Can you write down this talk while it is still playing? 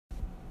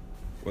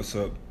What's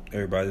up,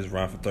 everybody? This is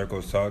Ron from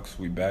Thurco's Talks.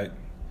 We back.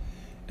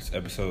 It's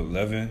episode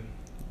 11.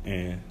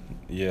 And,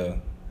 yeah,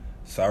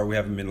 sorry we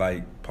haven't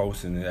been,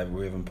 posting it.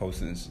 We haven't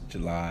posted since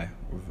July.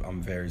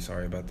 I'm very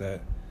sorry about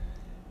that.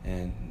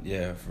 And,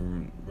 yeah,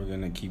 we're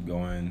going to keep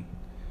going.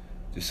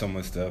 Just so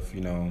much stuff, I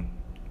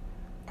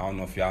don't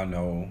know if y'all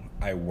know,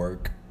 I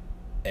work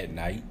at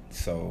night.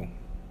 So,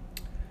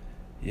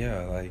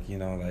 yeah,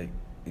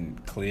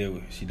 and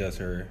Clea, she does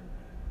her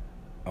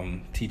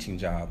teaching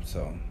job,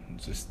 so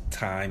just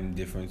time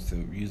difference. So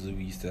usually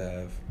we used to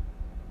have,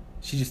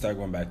 she just started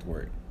going back to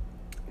work,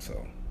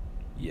 so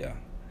yeah.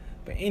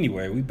 But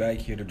anyway, we back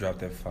here to drop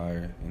that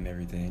fire and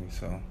everything.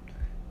 So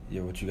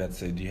yeah, what you got to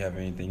say? Do you have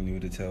anything new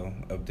to tell?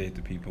 Update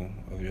the people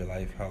of your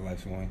life, how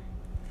life's going.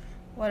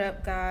 What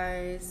up,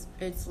 guys?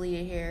 It's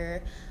Leah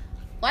here.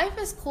 Life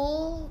is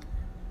cool.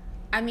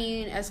 I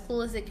mean, as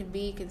cool as it could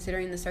be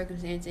considering the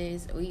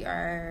circumstances. We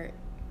are,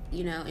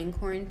 in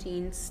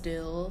quarantine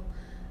still.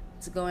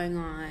 It's going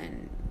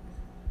on,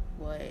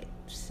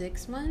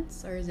 6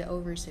 months? Or is it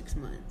over 6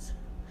 months?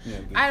 Yeah,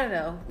 I don't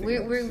know.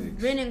 We've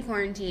been in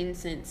quarantine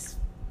since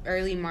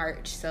early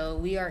March, so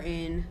we are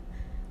in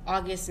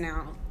August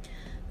now.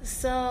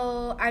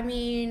 So, I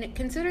mean,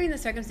 considering the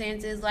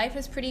circumstances, life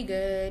is pretty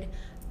good.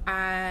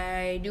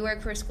 I do work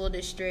for a school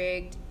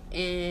district,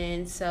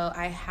 and so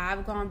I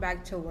have gone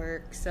back to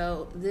work.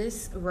 So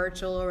this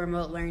virtual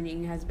remote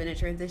learning has been a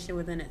transition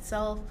within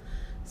itself.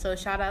 So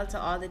shout out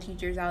to all the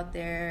teachers out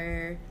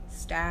there,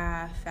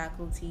 staff,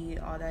 faculty,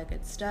 all that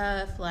good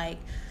stuff.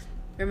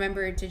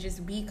 Remember to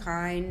just be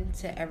kind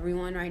to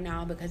everyone right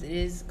now, because it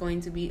is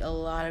going to be a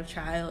lot of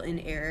trial and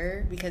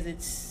error because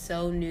it's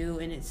so new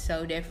and it's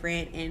so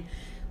different. And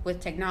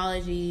with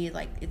technology,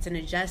 it's an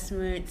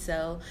adjustment.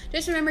 So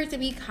just remember to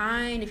be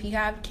kind. If you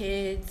have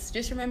kids,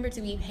 just remember to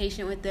be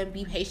patient with them,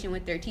 be patient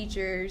with their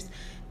teachers,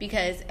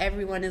 because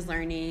everyone is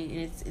learning,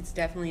 and it's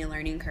definitely a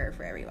learning curve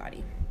for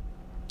everybody.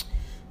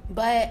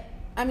 But,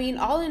 I mean,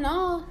 all in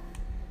all,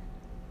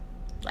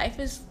 life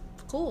is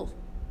cool.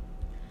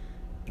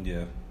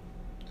 Yeah.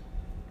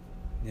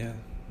 Yeah,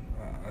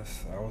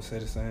 I would say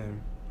the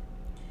same.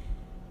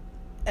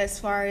 As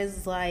far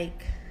as,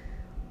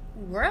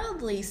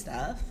 worldly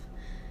stuff,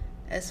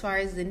 as far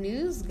as the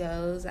news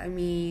goes, I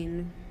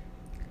mean,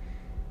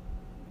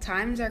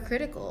 times are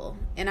critical.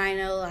 And I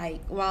know,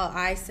 while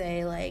I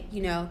say,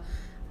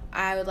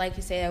 I would like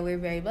to say that we're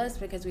very blessed,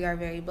 because we are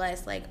very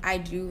blessed. I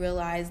do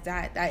realize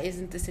that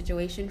isn't the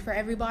situation for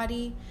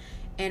everybody,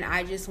 and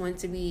I just want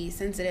to be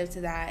sensitive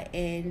to that.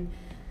 And,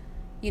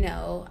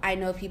 I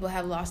know people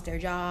have lost their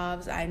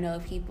jobs. I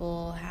know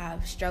people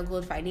have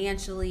struggled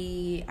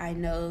financially. I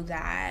know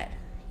that,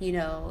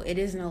 it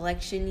is an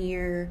election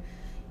year.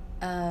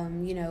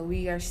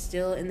 We are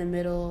still in the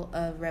middle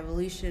of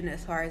revolution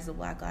as far as the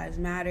Black Lives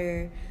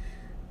Matter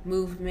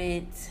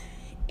movement,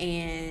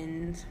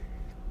 and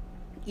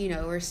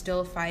we're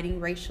still fighting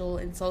racial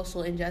and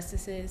social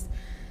injustices.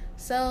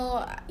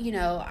 So,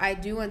 I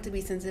do want to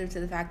be sensitive to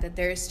the fact that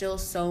there is still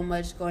so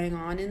much going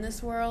on in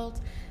this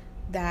world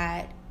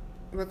that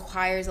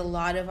requires a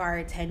lot of our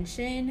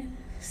attention.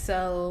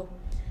 So,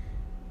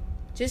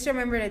 just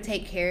remember to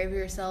take care of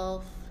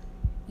yourself,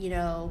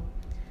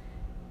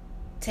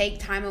 take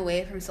time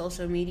away from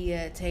social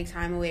media, take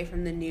time away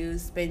from the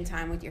news, spend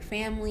time with your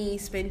family,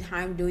 spend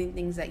time doing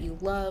things that you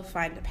love,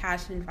 find a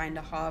passion, find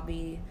a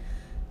hobby.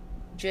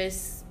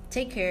 Just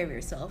take care of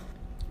yourself.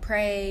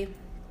 Pray,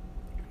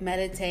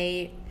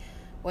 meditate,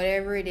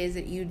 whatever it is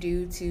that you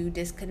do to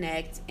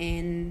disconnect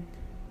and,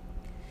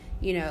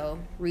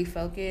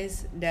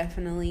 refocus.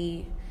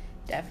 Definitely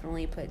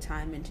put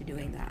time into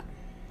doing that.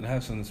 And I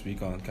have something to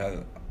speak on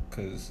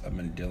because I've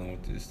been dealing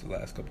with this the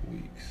last couple of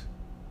weeks.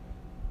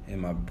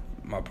 And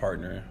my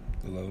partner,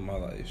 the love of my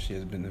life, she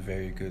has been a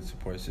very good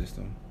support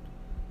system.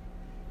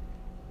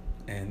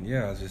 And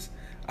yeah,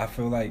 I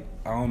feel like,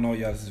 I don't know,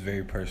 y'all, this is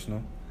very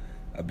personal.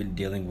 I've been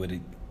dealing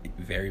with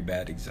very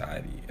bad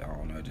anxiety. I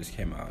don't know, it just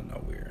came out of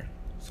nowhere.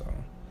 So,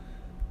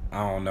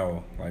 I don't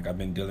know. I've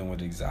been dealing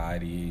with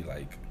anxiety,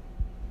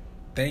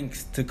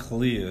 thanks to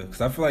Clea. Because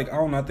I feel I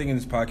think in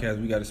this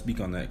podcast we got to speak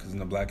on that. Because in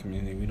the Black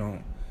community, we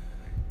don't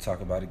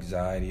talk about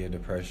anxiety or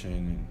depression.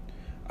 And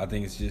I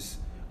think it's just,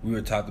 we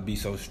were taught to be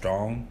so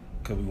strong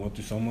because we went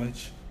through so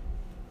much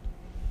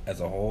as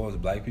a whole, as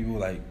Black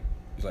people.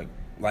 It's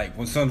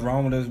when something's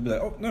wrong with us, we'll be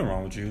like, oh, nothing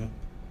wrong with you.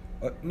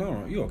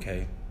 No, you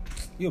okay.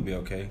 You'll be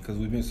okay, because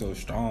we've been so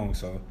strong.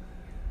 So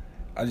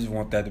I just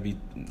want that to be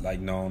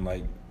known.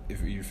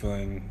 If you're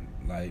feeling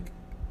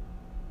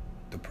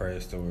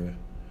depressed or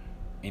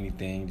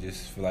anything,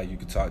 just feel like you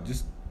could talk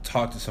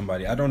to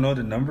somebody. I don't know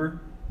the number,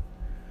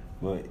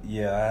 but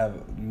yeah, I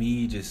have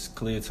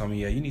Clea told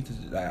me, yeah, you need to.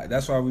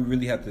 That's why we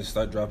really have to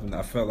start dropping.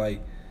 I felt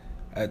like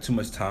I had too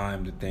much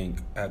time to think.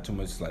 I had too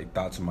much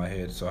thoughts in my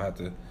head, so I had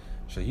to.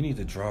 So you need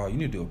to draw. You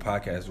need to do a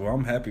podcast. Well,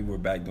 I'm happy we're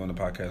back doing the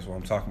podcast where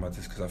I'm talking about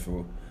this, because I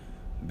feel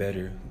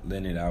better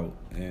letting it out,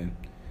 and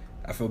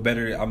I feel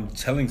better I'm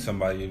telling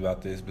somebody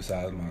about this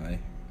besides my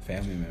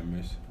family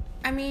members.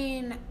 I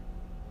mean,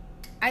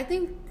 I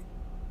think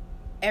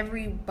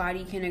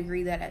everybody can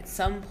agree that at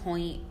some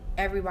point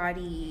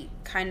everybody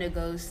kind of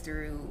goes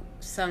through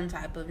some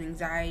type of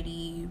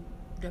anxiety,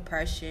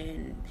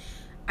 depression.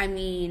 I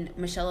mean,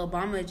 Michelle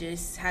Obama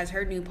just has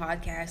her new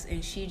podcast,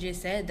 and she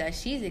just said that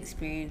she's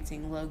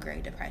experiencing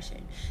low-grade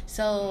depression.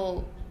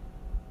 So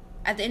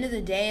at the end of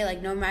the day,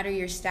 like, no matter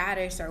your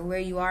status or where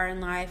you are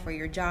in life or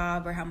your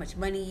job or how much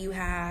money you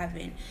have,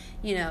 and,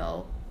 you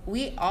know,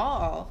 we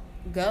all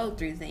go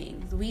through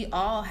things. We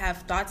all have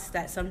thoughts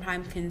that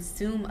sometimes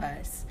consume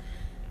us.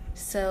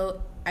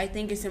 So I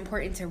think it's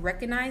important to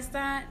recognize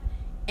that,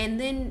 and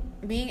then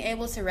being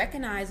able to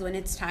recognize when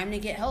it's time to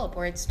get help,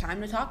 or it's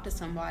time to talk to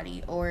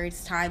somebody, or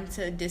it's time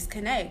to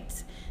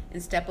disconnect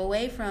and step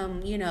away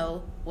from, you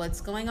know,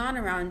 what's going on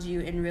around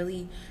you and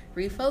really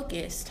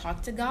refocus.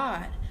 Talk to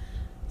God.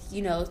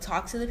 You know,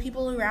 talk to the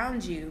people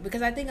around you.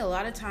 Because I think a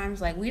lot of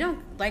times, like, we don't,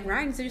 like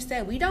Ryan just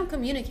said, we don't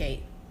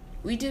communicate.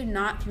 We do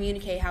not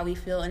communicate how we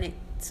feel, and it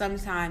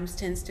sometimes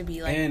tends to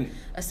be like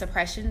a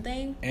suppression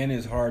thing. And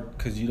it's hard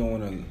because you don't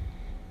want to,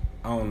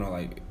 I don't know,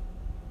 like,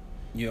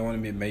 you don't want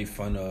to be made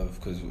fun of,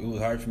 because it was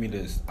hard for me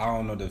to, I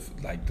don't know,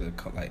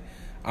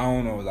 I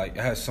don't know, like,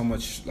 it has so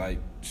much, like,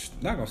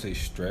 not going to say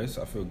stress,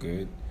 I feel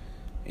good,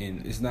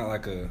 and it's not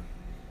like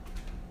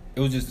it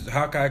was just,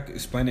 how can I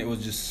explain it? It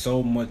was just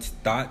so much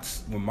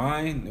thoughts with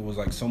mine. It was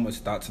like so much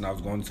thoughts, and I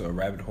was going into a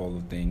rabbit hole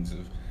of things,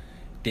 of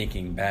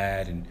thinking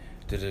bad, and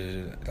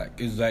like,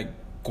 it was like,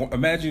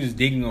 imagine just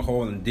digging a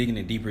hole and digging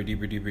it deeper. Do you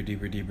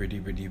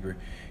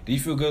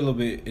feel good a little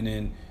bit? And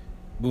then,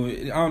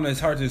 I don't know, it's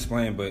hard to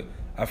explain, but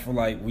I feel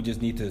like we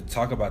just need to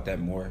talk about that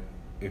more.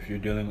 If you're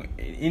dealing with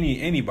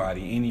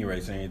anybody, any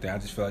race or anything, I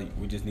just feel like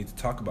we just need to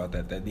talk about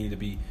that. That need to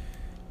be,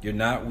 you're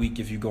not weak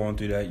if you're going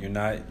through that. You're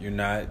not,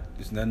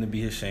 there's nothing to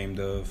be ashamed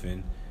of.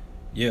 And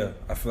yeah,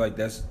 I feel like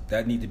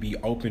that need to be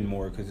open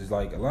more, because it's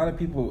like a lot of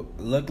people,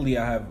 luckily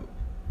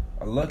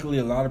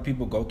a lot of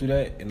people go through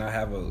that, and I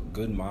have a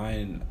good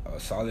mind, a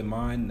solid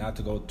mind, not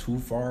to go too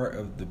far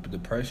of the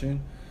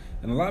depression.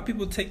 And a lot of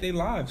people take their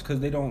lives because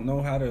they don't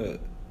know how to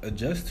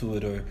adjust to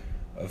it, or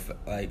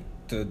like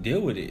to deal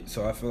with it.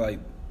 So I feel like,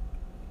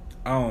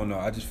 I don't know,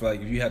 I just feel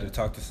like if you had to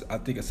talk to, I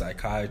think, a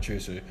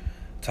psychiatrist, or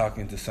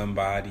talking to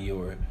somebody,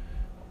 or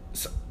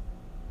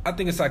I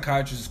think a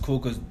psychiatrist is cool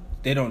because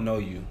they don't know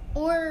you.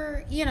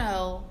 Or, you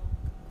know,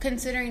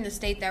 considering the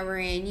state that we're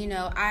in, you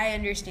know, I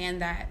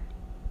understand that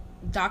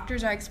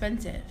doctors are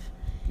expensive.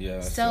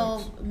 Yeah.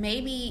 So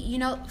maybe, you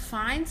know,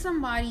 find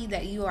somebody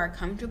that you are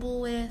comfortable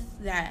with,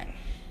 that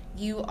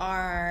you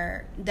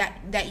are,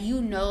 that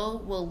you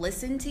know will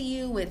listen to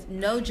you with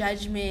no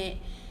judgment,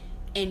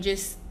 and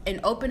just an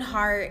open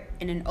heart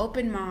and an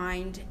open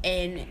mind.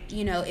 And,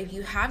 you know, if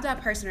you have that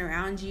person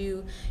around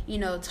you, you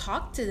know,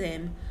 talk to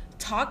them.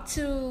 Talk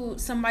to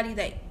somebody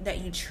that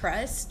you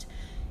trust.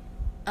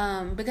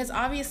 Because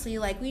obviously,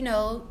 like, we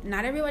know,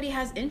 not everybody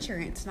has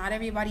insurance. Not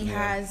everybody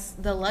has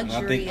the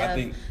luxury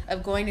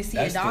of going to see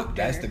a doctor.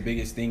 That's the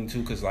biggest thing,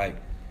 too, because, like,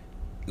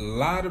 a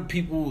lot of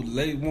people,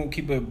 they won't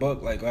keep it a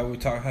buck. Like we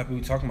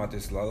talking about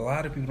this. A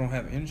lot of people don't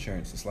have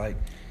insurance. It's like,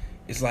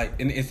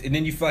 and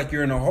then you feel like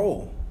you're in a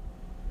hole.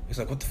 It's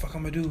like, what the fuck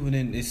I'm gonna do? And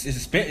then it's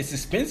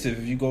expensive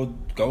if you go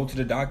to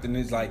the doctor, and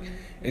it's like,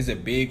 it's a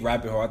big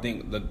rabbit hole. I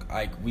think,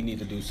 like, we need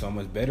to do so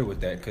much better with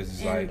that, because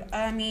it's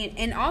I mean,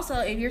 and also,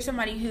 if you're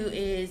somebody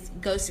who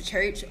goes to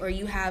church, or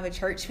you have a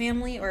church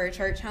family or a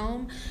church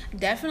home,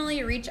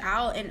 definitely reach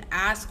out and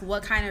ask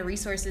what kind of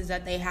resources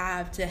that they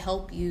have to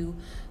help you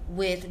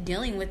with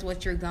dealing with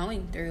what you're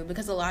going through,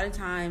 because a lot of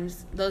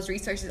times those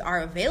resources are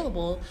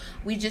available.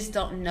 We just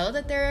don't know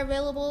that they're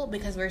available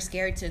because we're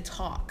scared to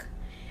talk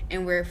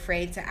and we're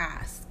afraid to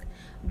ask.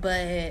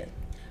 But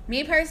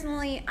me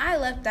personally, I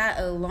left that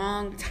a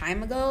long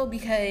time ago,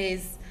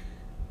 because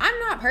I'm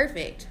not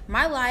perfect.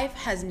 My life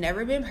has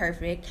never been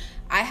perfect.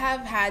 I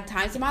have had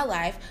times in my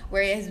life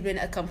where it has been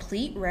a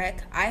complete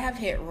wreck. I have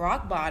hit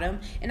rock bottom,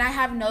 and I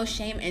have no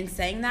shame in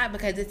saying that,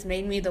 because it's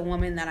made me the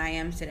woman that I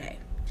am today.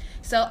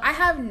 So I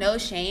have no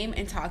shame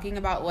in talking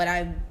about what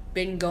I've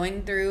been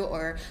going through,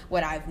 or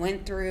what I've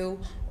went through,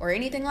 or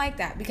anything like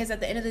that, because at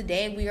the end of the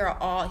day, we are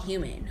all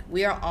human.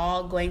 We are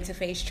all going to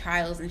face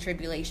trials and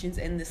tribulations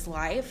in this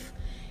life.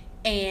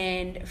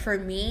 And for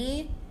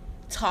me,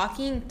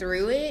 talking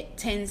through it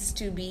tends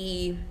to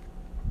be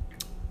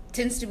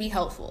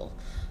helpful.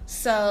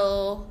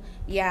 So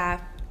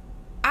yeah,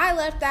 I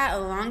left that a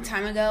long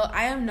time ago.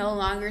 I am no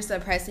longer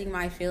suppressing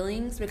my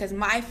feelings, because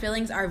my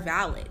feelings are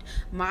valid.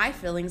 My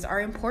feelings are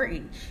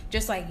important.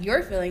 Just like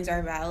your feelings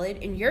are valid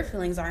and your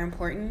feelings are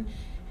important.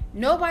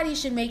 Nobody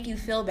should make you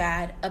feel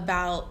bad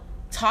about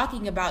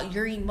talking about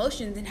your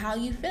emotions and how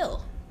you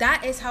feel.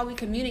 That is how we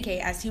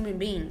communicate as human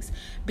beings.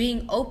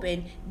 Being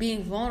open,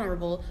 being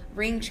vulnerable,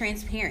 being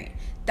transparent.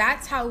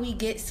 That's how we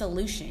get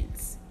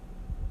solutions.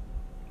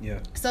 Yeah.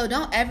 So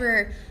don't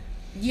ever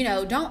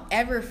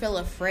feel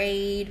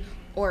afraid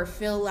or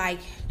feel like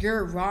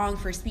you're wrong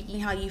for speaking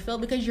how you feel,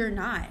 because you're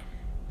not.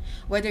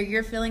 Whether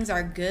your feelings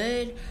are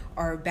good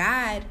or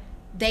bad,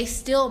 they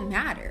still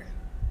matter.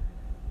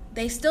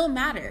 They still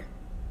matter.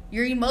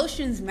 Your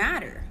emotions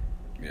matter.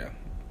 Yeah,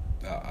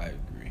 I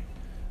agree.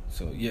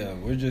 So yeah,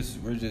 we're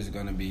just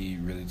gonna be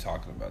really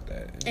talking about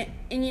that.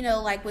 And you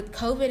know, like with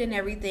COVID and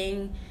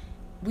everything,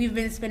 we've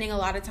been spending a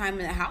lot of time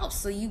in the house.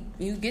 So you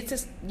get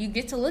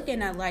to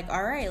looking at like,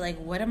 all right, like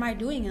what am I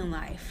doing in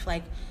life?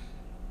 Like,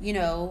 you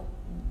know,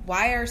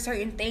 why are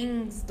certain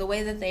things the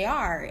way that they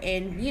are?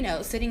 And, you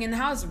know, sitting in the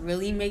house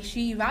really makes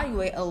you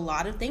evaluate a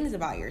lot of things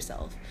about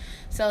yourself.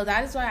 So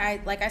that is why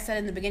like I said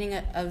in the beginning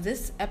of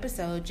this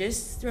episode,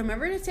 just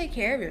remember to take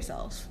care of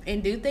yourself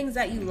and do things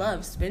that you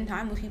love. Spend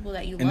time with people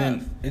that you love. And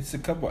then it's a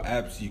couple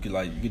apps you could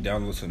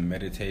download some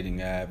meditating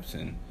apps,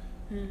 and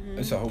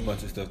it's a whole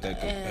bunch of stuff that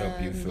could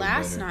help you feel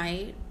last better.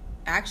 night,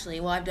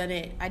 actually, well, I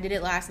did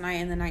it last night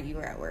and the night you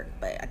were at work,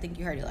 but I think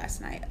you heard it last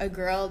night. A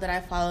girl that I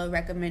follow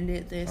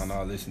recommended this. I know,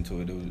 I listened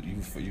to it.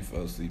 You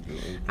fell asleep.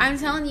 I'm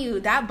telling you,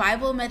 that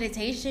Bible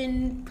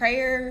meditation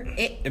prayer,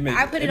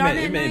 I put it on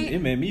at night.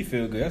 It made me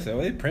feel good. I said,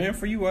 well, they praying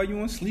for you while you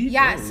on sleep?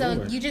 Yeah, oh, so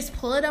Lord. you just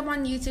pull it up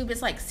on YouTube.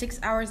 It's like 6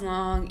 hours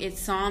long.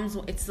 It's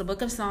the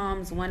book of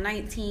Psalms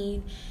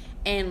 119.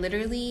 And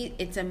literally,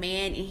 it's a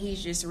man and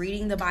he's just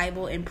reading the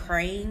Bible and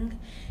praying.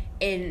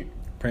 And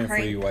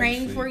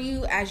praying for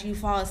you as you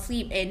fall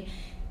asleep. And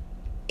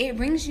it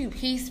brings you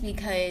peace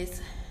because,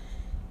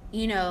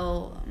 you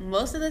know,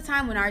 most of the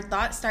time when our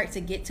thoughts start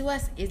to get to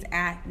us is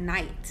at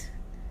night,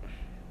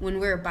 when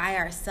we're by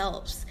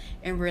ourselves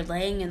and we're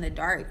laying in the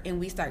dark and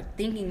we start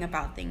thinking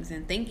about things.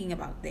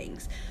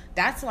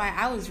 That's why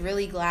I was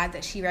really glad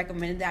that she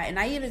recommended that. And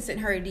I even sent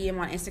her a DM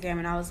on Instagram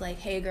and I was like,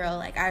 hey girl,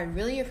 like I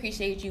really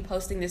appreciate you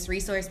posting this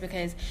resource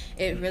because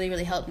it really,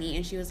 really helped me.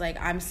 And she was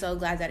like, I'm so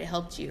glad that it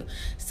helped you.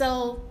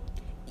 So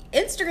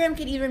Instagram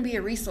could even be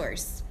a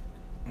resource.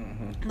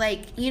 Mm-hmm.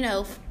 Like, you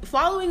know,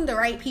 following the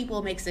right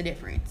people makes a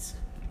difference.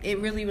 It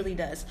really, really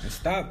does.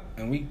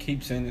 And we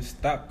keep saying this,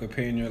 stop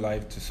comparing your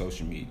life to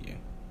social media.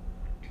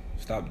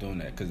 Stop doing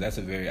that, because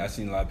I've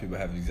seen a lot of people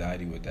have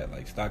anxiety with that.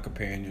 Like, stop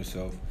comparing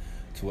yourself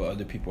to what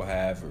other people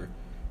have or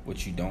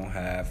what you don't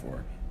have,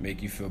 or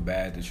make you feel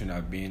bad that you're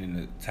not being in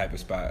the type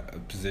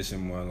of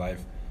position more in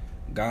life.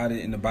 God,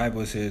 in the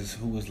Bible, says,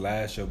 who was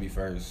last shall be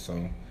first.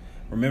 So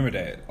remember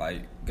that.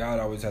 Like, God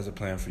always has a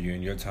plan for you,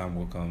 and your time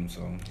will come.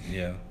 So,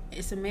 yeah.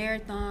 It's a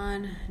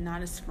marathon,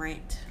 not a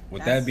sprint.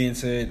 With that being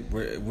said,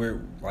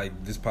 we're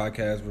like, this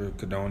podcast, we're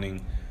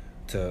condoning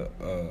to,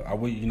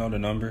 you know the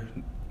number?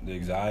 The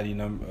anxiety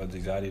number,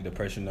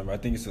 depression number. I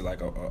think it's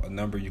like a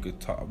number you could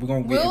talk. We're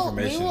gonna get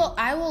information.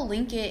 I will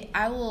link it.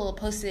 I will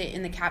post it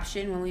in the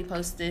caption when we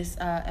post this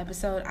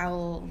episode. I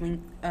will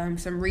link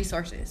some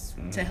resources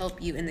to help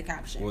you in the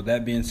caption. Well,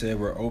 that being said,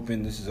 we're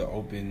open. This is an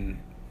open.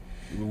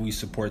 We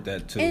support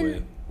that too.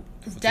 And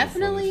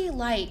definitely,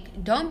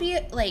 like, don't be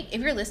like, if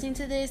you're listening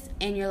to this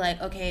and you're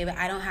like, okay, but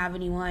I don't have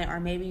anyone, or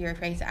maybe you're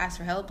afraid to ask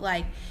for help.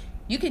 Like,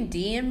 you can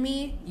DM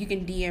me. You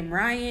can DM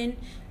Ryan.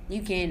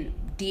 You can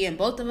DM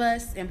both of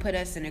us and put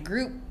us in a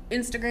group,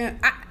 Instagram.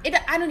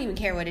 I don't even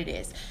care what it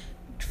is.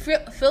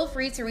 Feel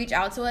free to reach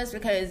out to us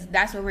because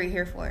that's what we're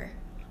here for.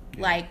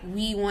 Yeah. Like,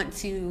 we want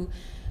to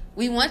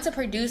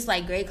produce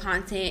like great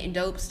content and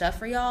dope stuff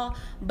for y'all,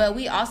 but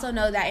we also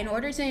know that in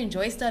order to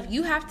enjoy stuff,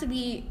 you have to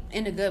be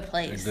in a good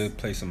place. A good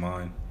place of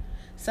mind.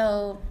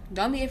 So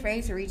don't be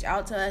afraid to reach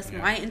out to us. Yeah.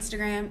 My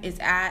Instagram is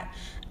at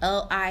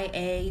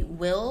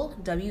LIAWill,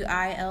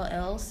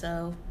 WILL.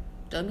 So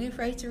don't be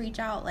afraid to reach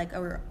out. Like,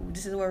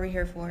 this is what we're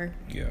here for.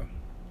 Yeah.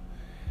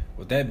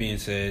 With that being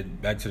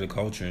said, back to the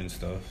culture and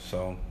stuff.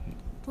 So,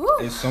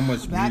 it's so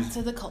much back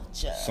to the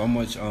culture. So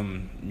much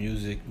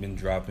music been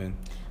dropping.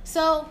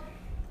 So,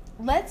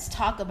 let's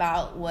talk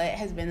about what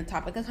has been the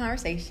topic of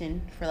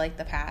conversation for like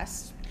the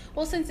past,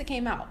 since it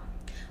came out.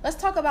 Let's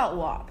talk about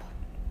WAP.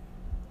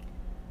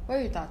 What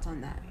are your thoughts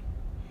on that?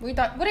 What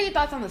are your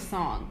thoughts on the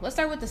song? Let's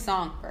start with the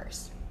song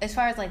first, as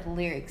far as like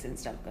lyrics and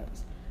stuff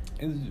goes.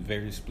 It's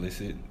very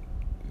explicit.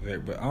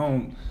 But I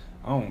don't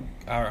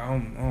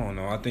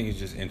know. I think it's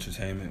just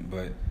entertainment.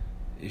 But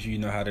if you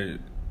know how to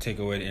take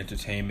away the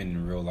entertainment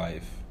in real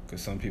life,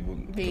 because some people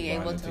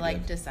being able to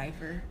like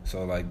decipher.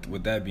 So like,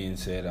 with that being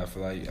said, I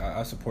feel like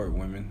I support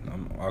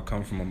women. I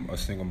come from a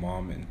single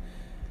mom, and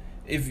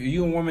if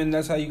you're a woman,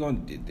 that's how you gonna.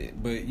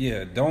 But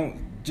yeah, don't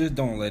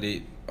let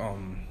it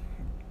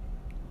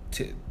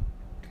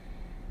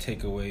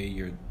take away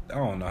your. I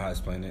don't know how to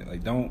explain it.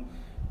 Like, don't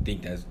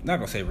think that's not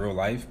gonna say real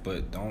life,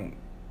 but don't.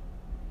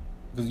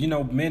 Because, you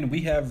know, men,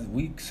 we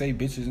say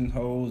bitches and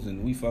hoes,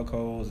 and we fuck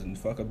hoes, and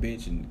fuck a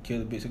bitch, and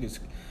kill a bitch.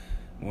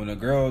 When a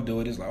girl do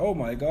it, it's like, oh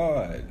my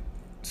God.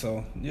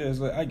 So, yeah, it's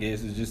like, I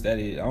guess it's just that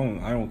I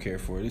don't care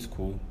for it. It's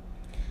cool.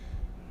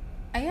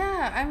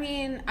 Yeah, I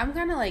mean, I'm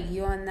kind of like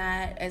you on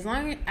that. As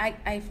long as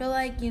I feel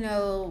like, you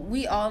know,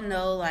 we all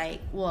know,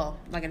 like, well,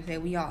 like I say,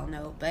 we all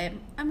know, but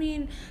I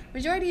mean,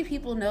 majority of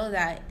people know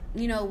that,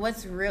 you know,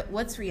 what's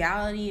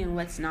reality and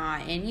what's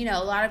not. And, you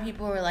know, a lot of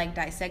people are like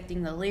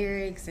dissecting the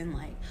lyrics and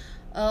like,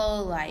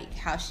 oh, like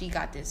how she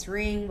got this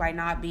ring by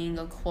not being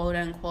a quote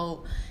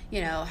unquote,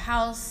 you know,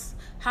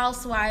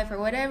 housewife or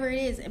whatever it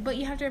is. But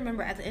you have to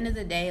remember, at the end of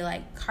the day,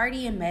 like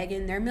Cardi and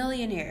Megan, they're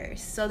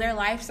millionaires, so their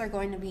lives are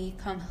going to be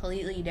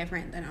completely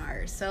different than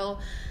ours. So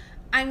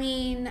I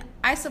mean,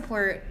 I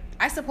support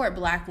I support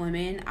black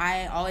women.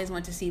 I always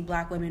want to see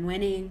black women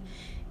winning.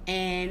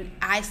 And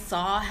I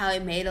saw how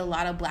it made a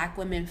lot of black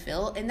women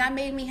feel, and that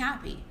made me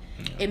happy.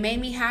 It made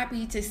me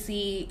happy to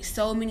see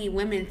so many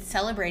women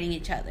celebrating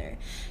each other.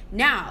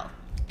 Now,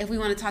 if we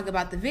want to talk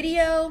about the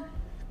video,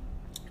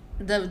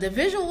 the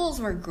visuals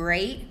were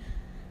great.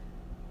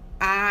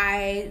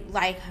 I,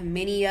 like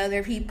many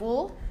other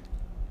people,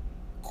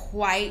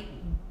 quite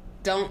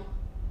don't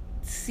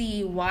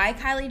see why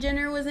Kylie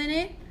Jenner was in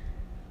it.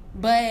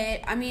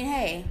 But, I mean,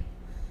 hey,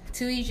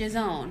 to each his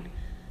own.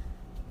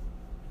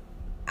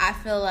 I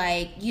feel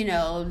like, you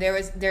know,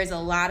 there's a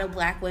lot of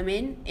black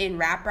women in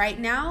rap right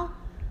now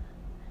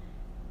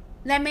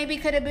that maybe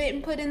could have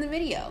been put in the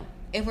video.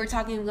 If we're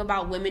talking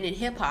about women in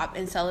hip hop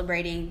and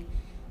celebrating,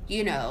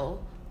 you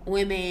know,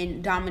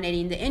 women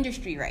dominating the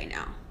industry right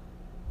now.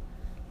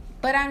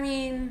 But I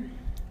mean,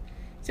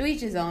 to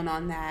each his own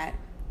on that.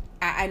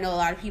 I know a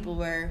lot of people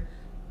were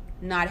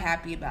not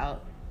happy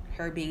about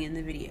her being in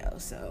the video,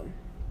 so.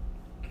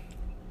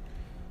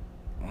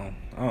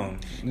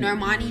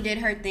 Normani did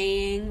her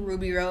thing.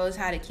 Ruby Rose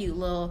had a cute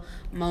little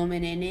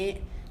moment in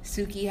it.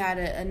 Suki had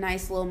a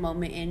nice little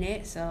moment in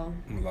it. So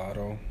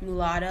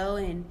Mulatto,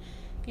 and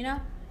you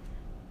know,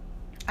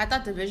 I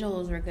thought the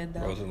visuals were good though.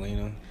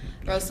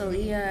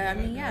 Rosalia. I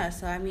mean, yeah.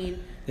 So I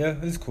mean, yeah,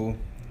 it's cool.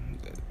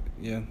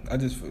 Yeah, I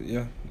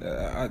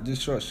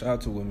just shout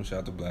out to women, shout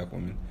out to black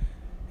women,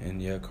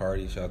 and yeah,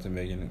 Cardi, shout out to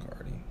Megan and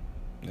Cardi.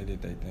 They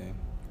did their thing.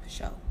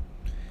 Show.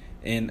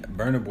 And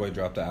Burna Boy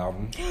dropped the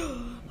album.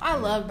 I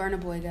love Burna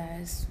Boy,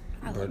 guys.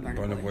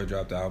 Burna Boy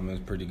dropped the album.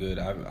 It's pretty good.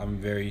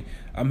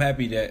 I'm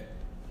happy that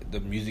the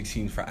music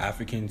scene for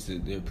Africans,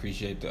 they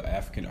appreciate the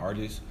African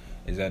artists,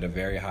 is at a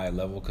very high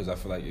level, because I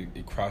feel like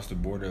it crossed the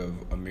border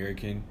of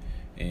American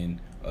and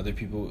other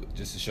people,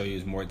 just to show you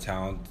there's more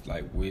talent,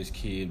 like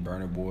Wizkid,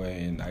 Burna Boy,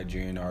 and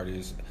Nigerian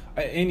artists.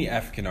 Any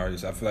African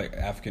artists. I feel like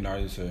African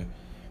artists are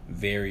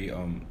very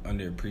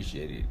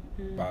underappreciated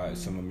by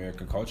some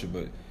American culture,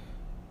 but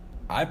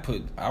I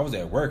was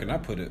at work and I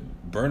put a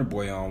Burna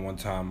Boy on one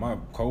time. My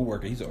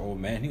coworker, he's an old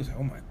man. He was like,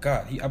 "Oh my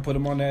God!" I put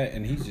him on that,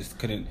 and he just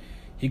couldn't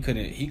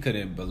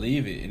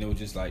believe it. And it was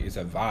just like, it's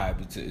a vibe.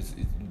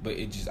 But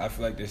it just, I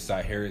feel like this is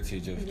our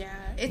heritage of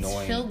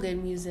it's feel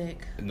good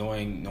music.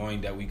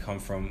 Knowing that we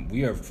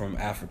are from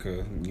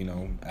Africa. You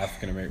know,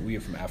 African American. We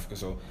are from Africa,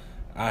 so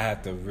I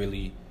have to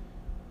really.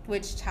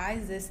 Which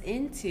ties this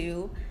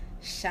into,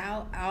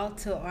 shout out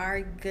to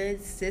our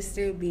good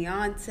sister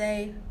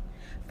Beyonce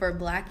for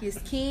Black is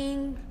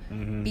King,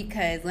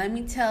 because let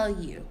me tell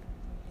you,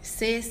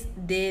 sis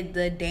did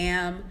the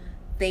damn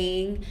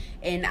thing,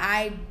 and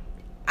I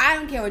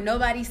don't care what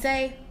nobody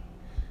say.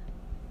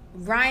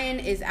 Ryan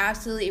is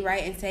absolutely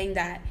right in saying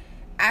that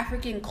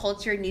African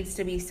culture needs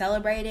to be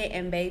celebrated,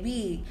 and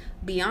baby,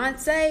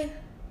 Beyonce,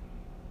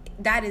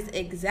 that is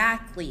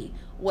exactly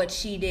what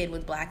she did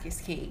with Black is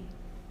King.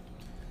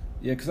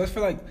 Yeah, because I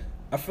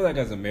feel like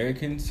as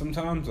Americans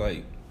sometimes,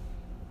 like,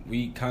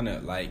 we kind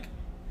of like.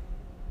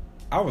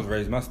 I was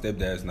raised, my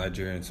stepdad's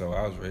Nigerian, so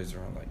I was raised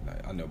around,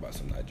 like, I know about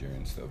some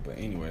Nigerian stuff. But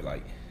anyway,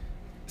 like,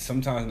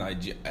 sometimes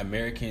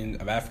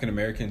African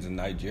Americans and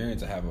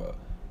Nigerians have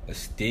a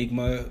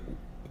stigma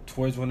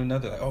towards one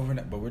another.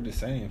 Like, but we're the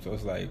same. So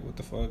it's like, what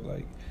the fuck?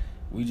 Like,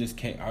 we just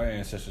can't, our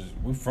ancestors,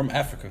 we're from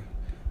Africa.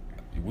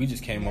 We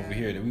just came over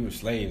here, that we were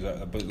slaves.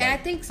 But like, and I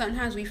think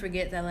sometimes we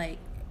forget that, like,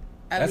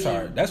 that's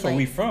where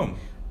we from.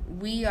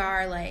 We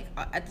are, like,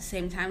 at the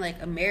same time,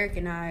 like,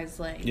 Americanized.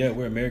 Like, yeah,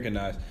 we're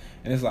Americanized.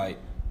 And it's like,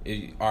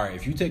 all right,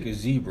 if you take a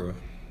zebra,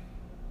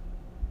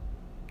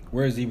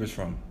 where are zebras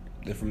from?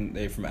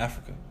 They're from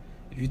Africa.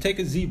 If you take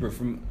a zebra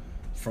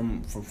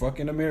from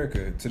fucking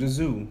America to the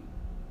zoo,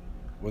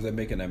 was that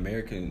making an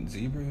American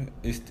zebra?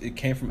 It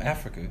came from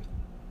Africa.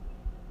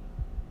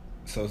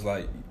 So it's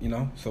like, you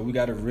know, so we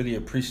got to really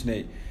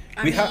appreciate.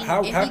 If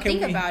you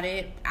think about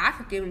it,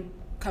 African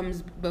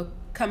comes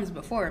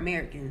before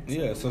Americans.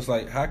 Yeah, so it's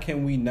like, how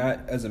can we not,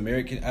 as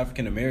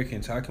African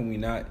Americans, how can we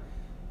not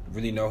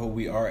really know who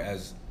we are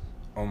as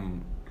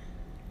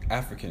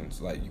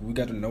Africans? Like, we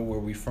got to know where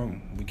we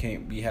from.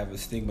 We have a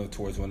stigma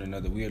towards one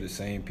another. We are the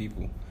same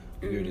people.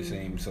 We are the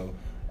same. So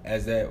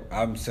as that,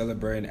 I'm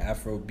celebrating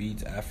Afro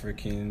beats,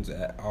 Africans,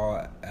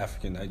 all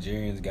African,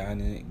 Nigerians,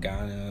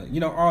 Ghana,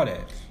 you know, all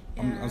that.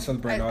 Yeah. I'm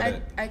celebrating all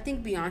that. I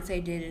think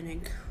Beyonce did an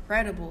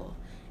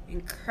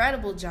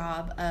incredible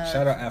job of,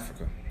 shout out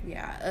Africa.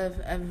 Yeah,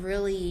 of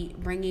really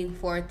bringing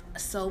forth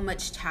so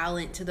much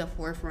talent to the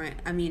forefront.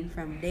 I mean,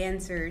 from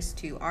dancers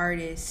to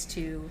artists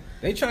to,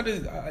 they try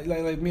to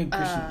like me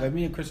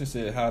and Christian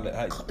said how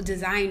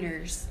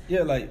designers.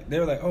 Yeah, like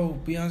they were like, oh,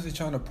 Beyonce's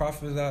trying to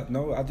profit out.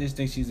 No, I just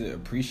think she's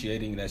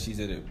appreciating that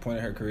she's at a point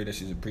in her career that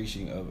she's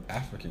appreciating of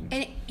Africans.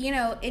 And you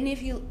know, and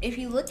if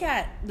you look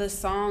at the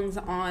songs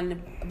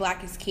on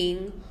Black is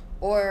King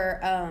or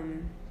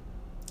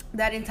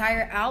that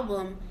entire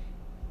album.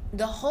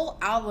 The whole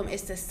album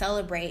is to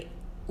celebrate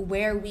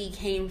where we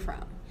came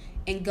from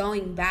and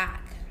going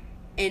back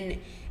and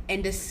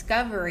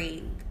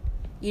discovering,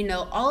 you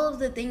know, all of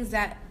the things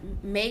that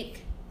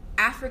make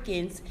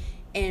Africans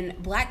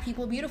and Black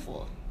people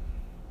beautiful.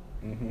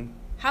 Mm-hmm.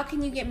 How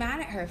can you get mad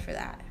at her for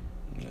that?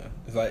 Yeah,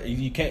 it's like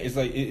you can't. It's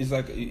And,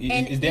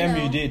 it's damn you if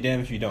know, you did, damn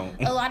if you don't.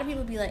 A lot of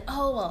people be like,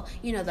 oh, well,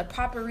 you know, the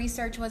proper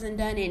research wasn't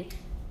done. And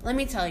let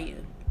me tell you,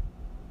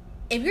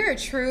 if you're a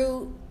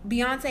true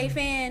Beyonce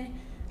fan,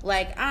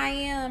 like I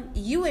am,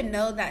 you would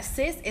know that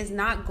sis is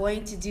not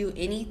going to do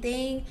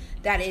anything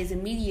that is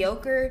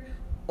mediocre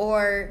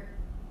or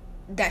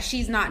that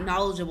she's not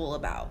knowledgeable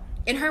about.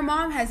 And her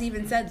mom has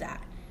even said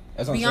that.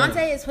 That's what I'm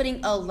saying. Beyonce is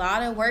putting a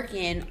lot of work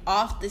in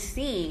off the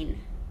scene.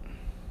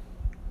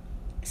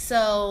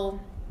 So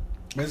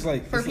It's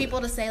like for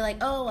people to say like,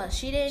 oh, well,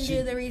 she didn't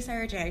do the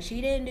research, or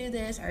she didn't do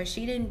this, or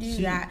she didn't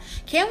do that.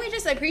 Can we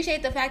just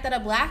appreciate the fact that a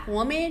black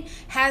woman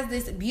has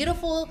this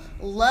beautiful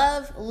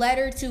love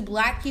letter to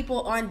black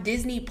people on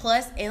Disney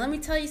Plus? And let me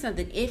tell you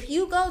something. If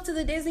you go to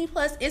the Disney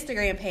Plus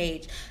Instagram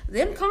page,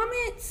 them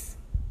comments,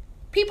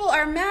 people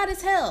are mad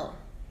as hell.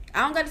 I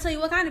don't got to tell you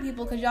what kind of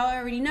people because y'all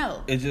already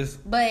know. It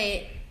just...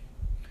 But...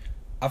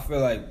 I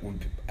feel like when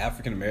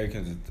African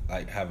Americans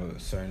like have a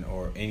certain,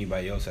 or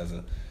anybody else has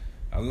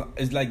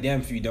it's like damn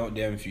if you don't,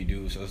 damn if you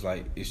do. So it's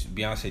like if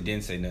Beyonce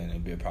didn't say nothing,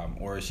 it'd be a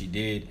problem. Or if she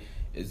did,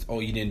 it's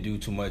you didn't do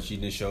too much, you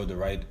didn't show the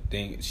right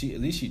thing. At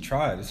least she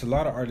tried. It's a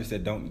lot of artists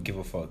that don't give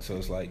a fuck. So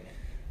it's like,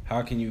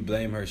 how can you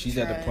blame her? She's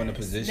at the point of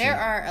position. There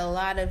are a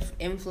lot of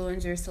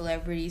influencer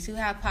celebrities who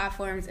have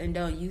platforms and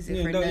don't use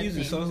it for don't nothing. use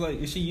it. So it's like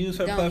if she used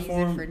her Don't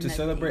platform use it to for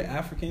celebrate nothing.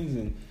 Africans,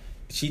 and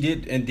she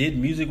did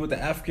music with the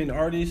African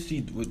artists.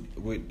 She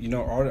with you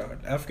know all the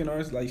African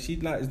artists. Like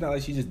it's not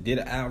like she just did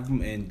an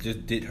album and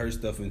just did her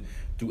stuff and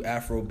threw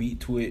Afro beat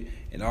to it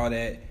and all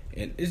that.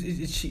 And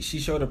she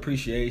showed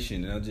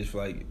appreciation, and I just feel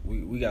like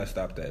we gotta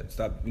stop that.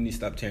 We need to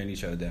stop tearing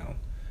each other down.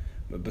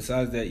 But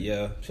besides that,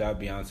 yeah, shout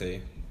out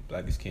Beyonce,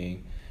 Black is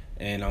King,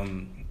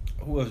 and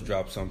who else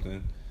dropped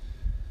something?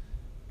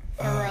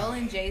 Pharrell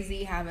and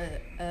Jay-Z have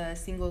a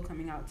single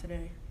coming out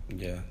today.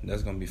 Yeah,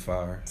 that's gonna be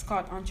fire. It's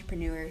called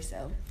Entrepreneur,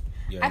 so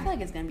Yeah, I feel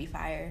like it's gonna be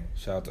fire.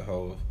 shout out to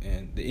Hov.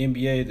 And the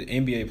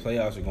NBA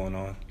playoffs are going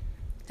on,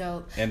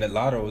 Dope. and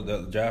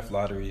the draft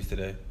lotteries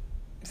today.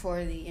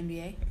 For the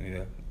NBA.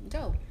 Yeah,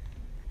 Dope.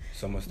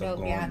 so much stuff Dope,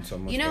 going. yeah. So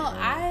much You know, stuff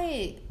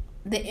going on.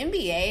 the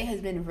NBA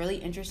has been really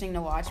interesting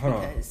to watch Hold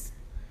on. because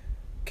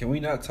Can we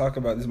not talk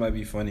about this? Might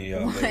be funny,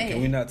 y'all. But What?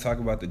 can we not talk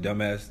about the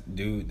dumbass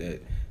dude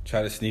that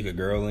tried to sneak a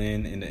girl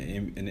in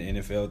the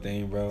NFL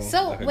thing, bro?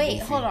 So Like a wait,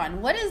 goofy? hold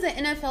on. What is the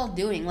NFL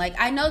doing? Like,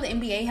 I know the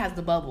NBA has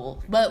the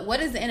bubble, but what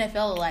is the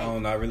NFL like? I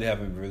don't know. I really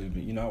haven't really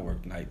been. You know, I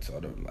work nights, so I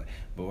don't like.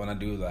 But when I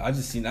do, like, I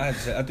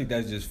think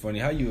that's just funny.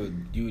 How you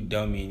a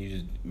dummy and you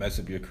just mess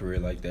up your career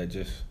like that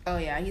just Oh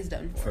yeah, he's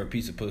done for for. a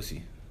piece of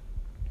pussy.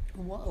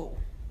 Whoa.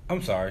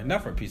 I'm sorry,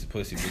 not for a piece of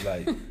pussy, but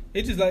like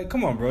it's just like,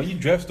 come on, bro. You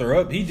dressed her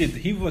up.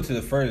 He went to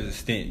the furthest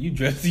extent. You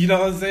dressed, you know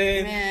what I'm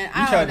saying? Man, you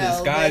I tried don't to know,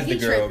 disguise but the he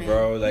girl, tripping.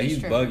 bro. Like he's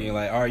tripping. bugging.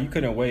 Like, all right, you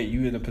couldn't wait.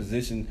 You in a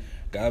position.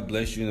 God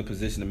bless you in a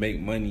position to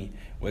make money.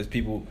 Whereas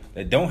people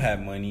that don't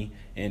have money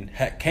and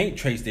can't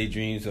trace their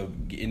dreams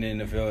of getting in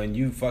the NFL, and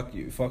you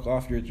fuck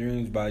off your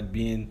dreams by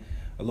being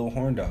a little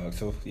horn dog.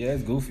 So yeah,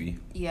 it's goofy.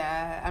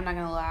 Yeah, I'm not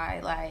gonna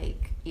lie.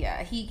 Like,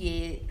 yeah, he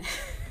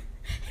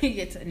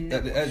gets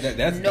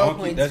That's no donkey.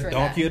 points That's for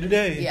donkey that. of the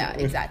day. Yeah,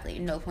 exactly.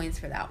 No points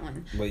for that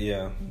one. But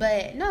yeah,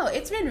 But no,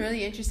 it's been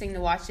really interesting to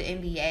watch the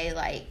NBA.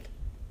 Like,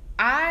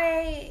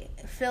 I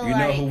feel you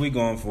like know who we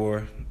going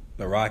for?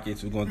 The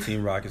Rockets. We're going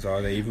Team Rockets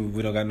all day. Even if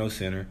we don't got no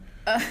center,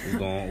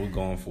 we're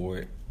going for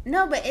it.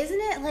 No, but isn't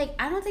it like,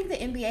 I don't think the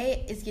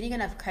NBA is getting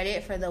enough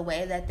credit for the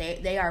way that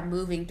they are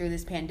moving through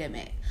this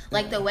pandemic.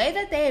 Like the way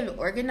that they have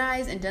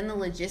organized and done the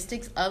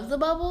logistics of the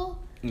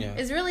bubble Yeah.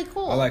 is really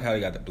cool. I like how they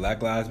got the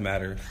Black Lives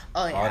Matter,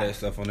 Oh, yeah. all that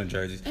stuff on the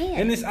jerseys.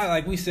 And- And it's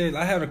like we said, we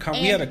had a And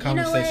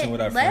conversation you know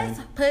with our what? Let's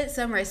friends. put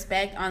some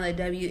respect on the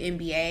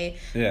WNBA.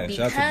 Yeah,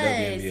 because shout out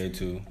to the WNBA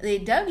too.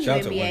 The Shout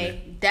out to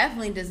WNBA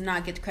definitely does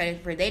not get the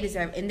credit for they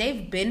deserve, and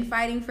they've been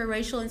fighting for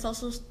racial and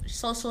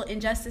social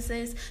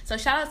injustices. So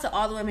shout out to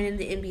all the women in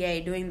the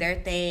NBA doing their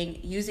thing,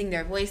 using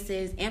their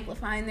voices,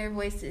 amplifying their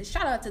voices.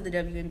 Shout out to the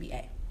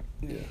WNBA,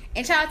 Yeah.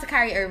 and shout out to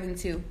Kyrie Irving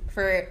too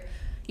for,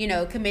 you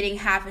know, committing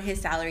half of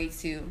his salary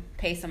to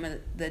pay some of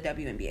the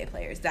WNBA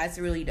players. That's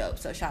really dope.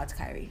 So shout out to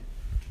Kyrie.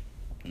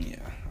 Yeah,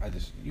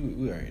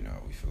 we already know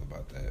how we feel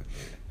about that.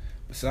 But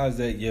besides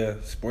that, yeah,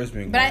 sports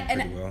been But going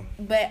pretty well.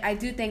 But I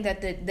do think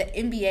that the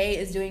NBA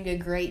is doing a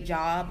great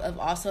job of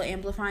also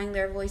amplifying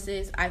their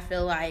voices. I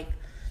feel like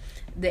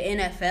the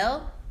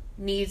NFL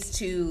needs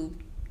to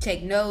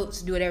take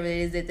notes, do whatever it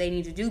is that they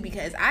need to do,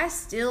 because I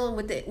still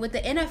with the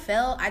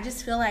NFL, I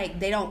just feel like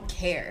they don't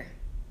care.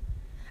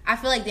 I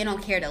feel like they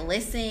don't care to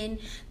listen.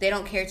 They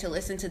don't care to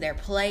listen to their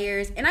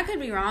players. And I could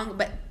be wrong,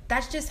 but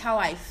that's just how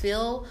I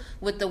feel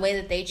with the way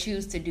that they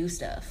choose to do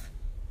stuff.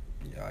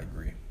 Yeah, I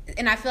agree.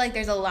 And I feel like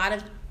there's a lot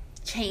of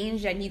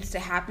change that needs to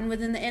happen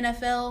within the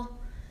NFL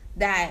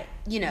that,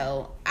 you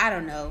know, I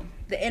don't know.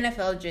 The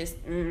NFL just,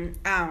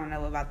 I don't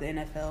know about the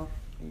NFL.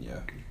 Yeah.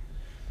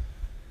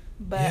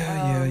 But,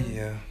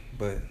 yeah.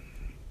 But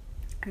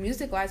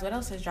music-wise, what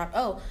else has dropped?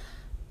 Oh,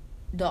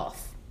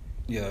 Dolph.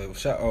 Yeah,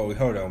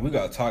 hold on. We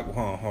gotta talk.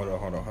 Hold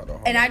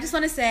on. And I just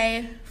want to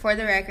say, for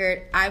the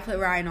record, I put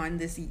Ryan on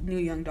this new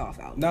Young Dolph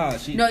album. No,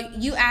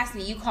 you asked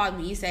me. You called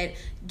me. You said,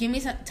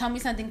 tell me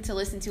something to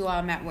listen to while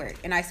I'm at work.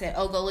 And I said,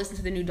 oh, go listen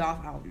to the new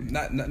Dolph album.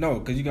 No,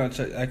 because you try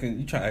to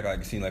act like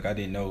it seemed like I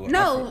didn't know.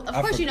 No, of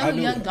course you know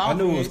who Young Dolph is.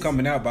 I knew it was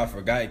coming out, but I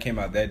forgot it came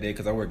out that day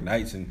because I work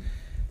nights and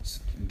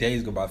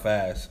days go by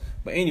fast.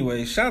 But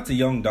anyway, shout out to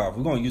Young Dolph.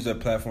 We're gonna use that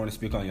platform to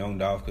speak on Young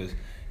Dolph because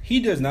he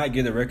does not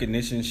get the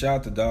recognition. Shout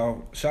out to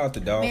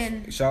Dolph.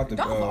 Man,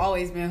 Dolph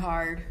always been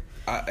hard.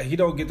 He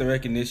don't get the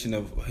recognition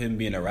of him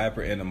being a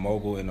rapper and a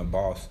mogul and a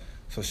boss.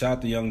 So shout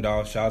out to Young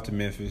Dolph. Shout out to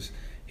Memphis.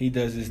 He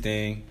does his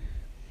thing.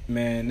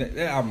 Man, that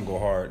album go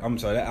hard. I'm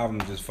sorry, that album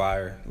is just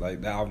fire.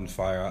 Like, that album's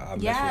fire.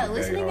 I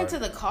listening into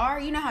the car,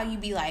 you know how you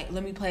be like,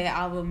 let me play an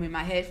album in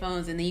my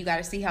headphones, and then you got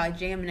to see how I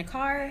jam in the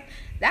car.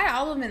 That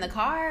album in the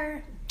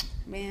car,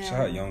 man.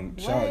 Shout out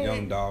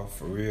Young Dolph,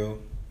 for real.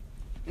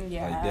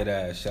 Yeah. Like, dead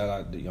ass. Shout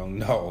out to Young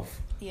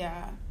Dolph.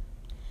 Yeah.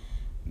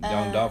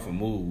 Young Dolph a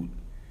mood.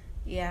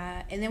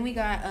 Yeah, and then we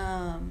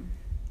got,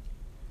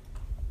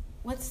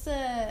 what's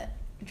the...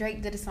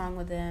 Drake did a song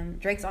with them.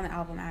 Drake's on the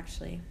album,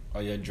 actually. Oh,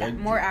 yeah, Drake.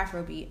 More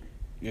Afrobeat.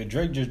 Yeah,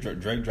 Drake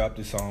dropped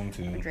his song,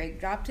 too. Drake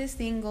dropped his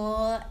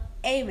single,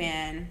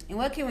 Amen. And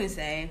what can we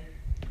say?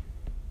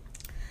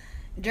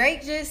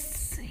 Drake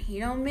he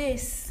don't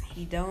miss.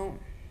 He don't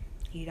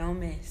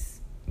miss.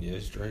 Yeah,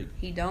 it's Drake.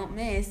 He don't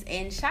miss.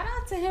 And shout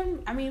out to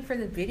him, for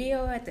the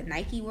video at the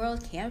Nike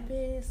World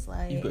Campus.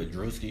 Like, you put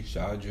Drewski.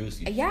 Shout out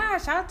Drewski. Yeah,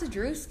 shout out to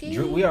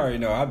Drewski. We already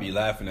know. I be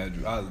laughing at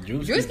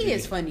Drewski. Drewski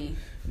is funny.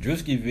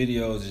 Drewski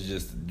videos is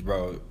just,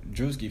 bro.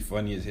 Drewski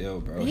funny as hell,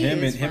 bro.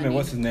 Him and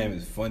what's his name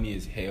is funny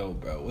as hell,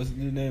 bro. What's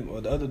his name?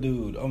 Or the other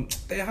dude? I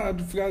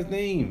forgot his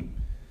name.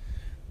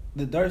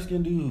 The dark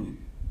skinned dude.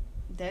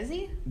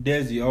 Desi.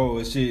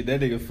 Oh shit, that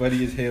nigga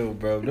funny as hell,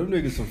 bro. Them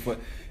niggas some fun.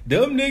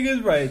 Them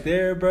niggas right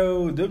there,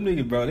 bro. Them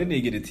niggas, bro. They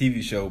need to get a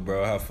TV show,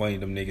 bro. How funny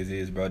them niggas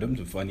is, bro. Them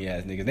some funny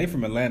ass niggas. They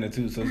from Atlanta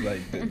too, so it's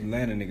like the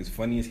Atlanta niggas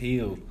funny as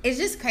hell. It's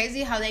just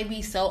crazy how they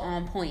be so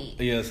on point.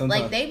 Yeah,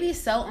 sometimes like they be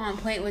so on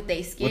point with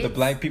they skits. With the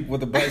black people,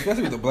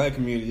 especially with the black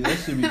community. That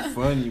should be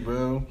funny,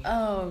 bro.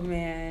 Oh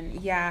man,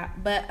 yeah.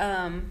 But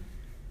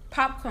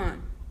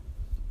Popcorn.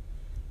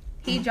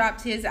 He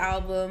dropped his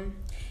album.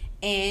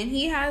 And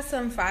he has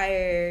some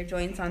fire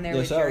joints on there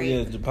with Drake.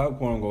 Yeah, the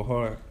Popcorn go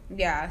hard.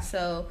 Yeah,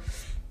 so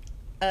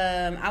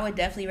I would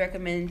definitely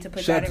recommend to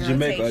put Shout that in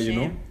Jamaica, rotation. you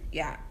know?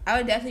 Yeah, I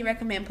would definitely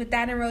recommend put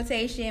that in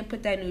rotation.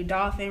 Put that new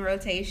Dolph in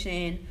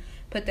rotation.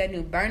 Put that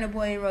new Burna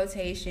Boy in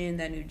rotation.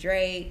 That new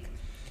Drake.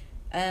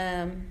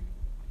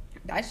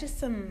 That's just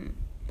some.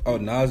 Oh,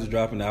 Nas is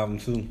dropping the album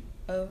too.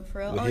 Oh, for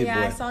real? Oh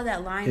yeah, I saw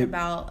that line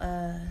about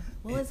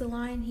what was the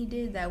line he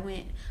did that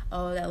went?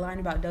 Oh, that line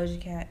about Doja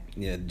Cat.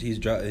 Yeah, he's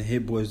dropping.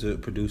 Hit Boy's the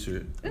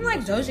producer. And like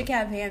Doja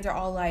Cat fans are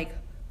all like,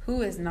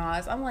 "Who is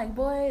Nas?" I'm like,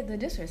 boy, the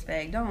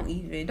disrespect. Don't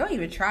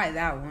even try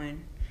that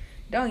one.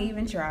 Don't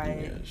even try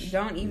it.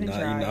 Don't even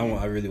try it.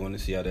 I really want to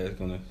see how that's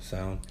gonna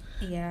sound.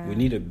 Yeah. We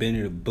need a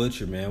Benny the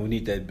Butcher, man. We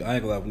need that. I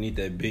ain't gonna lie. We need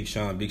that Big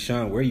Sean. Big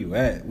Sean, where you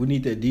at? We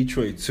need that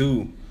Detroit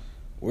too.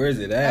 Where is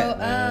it at?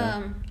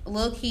 Man?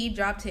 Lil Keed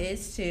dropped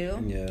his too.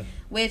 Yeah.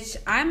 Which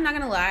I'm not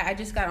gonna lie, I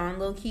just got on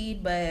Lil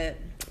Keed, but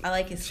I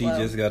like his flow.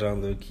 She just got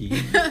on Lil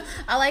Keed.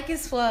 I like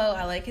his flow.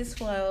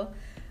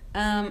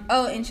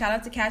 And shout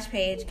out to Cash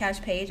Page.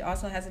 Cash Page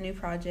also has a new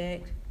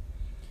project.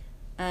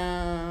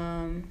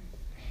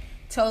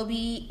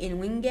 Toby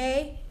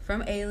Nwigwe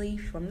from Ailey,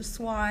 from the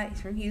SWAT.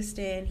 He's from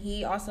Houston.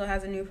 He also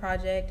has a new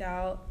project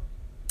out.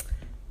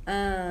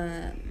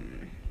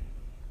 And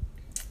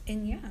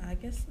yeah, I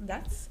guess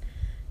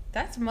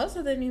that's most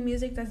of the new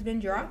music that's been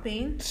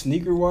dropping.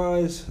 Sneaker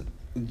wise,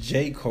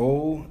 J.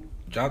 Cole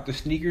dropped a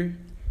sneaker,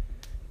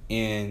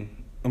 and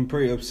I'm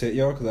pretty upset,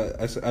 y'all,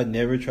 because I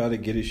never try to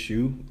get a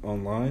shoe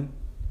online.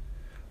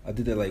 I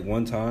did that like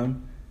one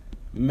time.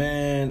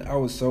 Man, I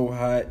was so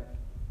hot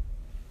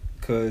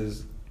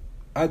because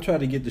I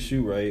tried to get the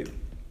shoe right.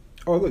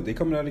 Oh, look, they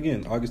coming out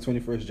again. August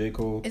 21st, J.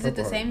 Cole. Is it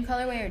the same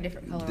colorway or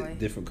different colorway?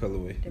 Different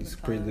colorway.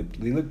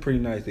 They look pretty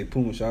nice. They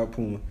Puma, shout out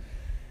Puma.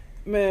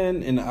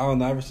 Man, and the Allen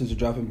Iversons are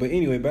dropping. But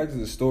anyway, back to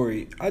the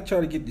story. I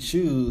try to get the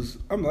shoes.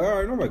 I'm like, all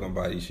right, nobody gonna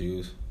buy these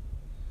shoes.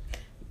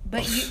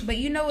 But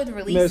you know, with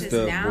releases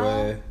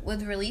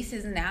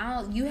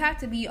now, you have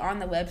to be on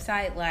the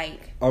website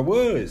like I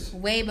was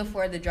way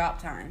before the drop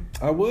time.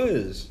 I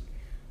was.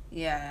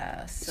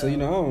 Yeah. So I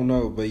don't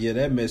know, but yeah,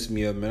 that messed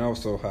me up, man. I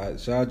was so hot.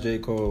 Shout out J.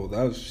 Cole.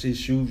 His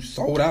shoes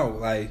sold out.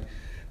 Like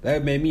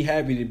that made me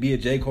happy to be a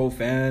J. Cole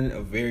fan.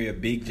 A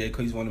big J.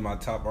 Cole. He's one of my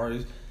top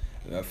artists.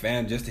 A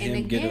fan just to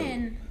him get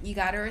again, you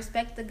gotta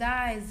respect the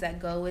guys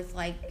that go with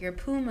like your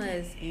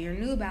Pumas and your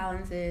New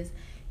Balances.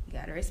 You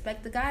gotta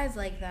respect the guys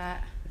like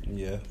that.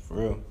 Yeah, for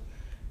real.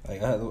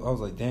 Like I was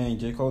like, dang,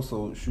 J.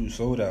 Cole shoes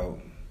sold out.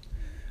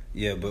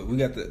 Yeah, but we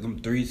got them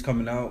threes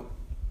coming out.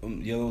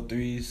 Yellow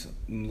threes.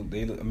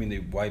 They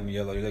white and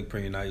yellow. They look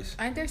pretty nice.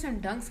 Aren't there some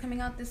dunks coming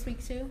out this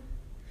week too?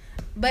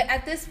 But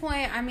at this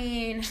point,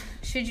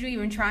 should you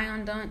even try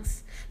on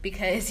dunks?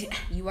 Because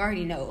you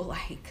already know,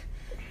 like.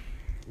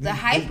 The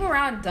hype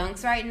around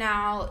dunks right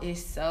now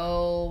is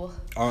so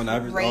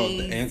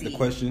crazy. The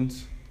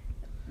questions.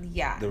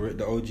 Yeah.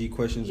 The OG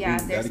questions. Yeah,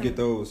 gotta get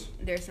those.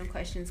 There's some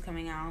questions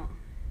coming out.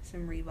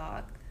 Some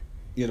Reebok.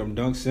 Yeah, them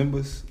dunk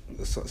Simbas.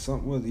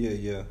 Something was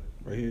yeah.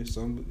 Right here,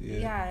 some yeah.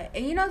 Yeah,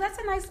 and that's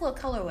a nice little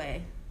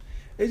colorway.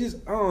 It just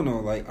I don't know.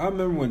 Like I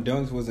remember when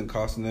dunks wasn't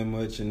costing that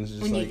much, and it's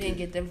just when like you can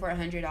get them for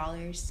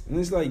 $100. And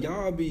it's like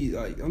y'all be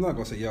like, I'm not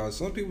gonna say y'all.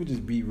 Some people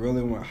just be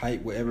rolling with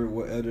hype, what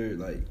other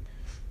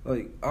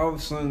like all of a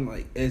sudden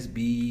like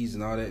SBs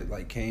and all that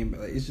like came.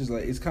 Like it's just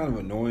like it's kind of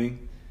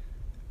annoying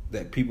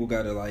that people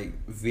gotta like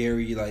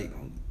very like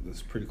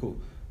that's pretty cool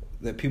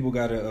that people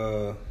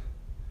gotta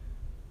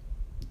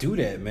do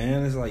that,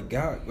 man. It's like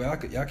God,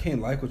 y'all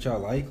can't like what y'all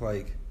like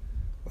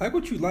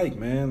what you like,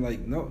 man. Like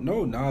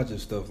no nodge and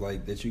stuff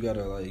like that. You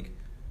gotta like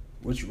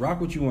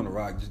rock what you want to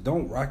rock. Just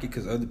don't rock it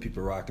because other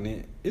people rocking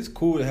it. It's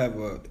cool to have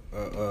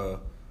a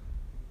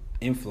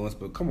influence,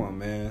 but come on,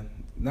 man.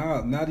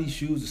 Now these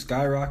shoes are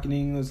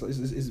skyrocketing.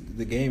 It's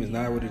the game is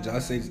not what it is. I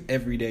say this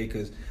every day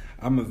because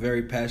I'm a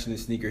very passionate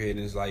sneakerhead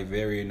and it's like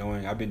very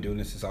annoying. I've been doing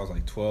this since I was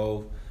like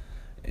 12.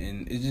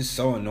 And it's just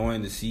so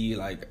annoying to see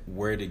like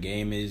where the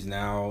game is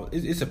now.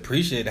 It's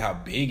appreciated how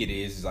big it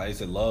is. It's like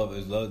it's love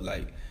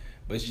like,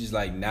 but it's just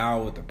like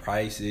now with the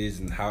prices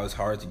and how it's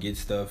hard to get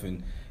stuff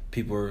and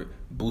people are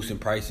boosting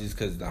prices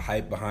because the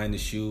hype behind the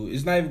shoe.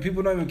 It's not even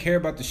people don't even care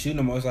about the shoe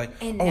no more. It's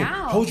like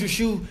now, hold your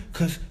shoe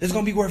because it's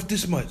gonna be worth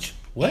this much.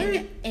 What?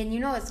 And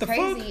it's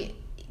crazy. Fuck?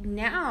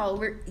 Now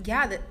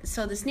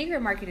so the sneaker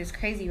market is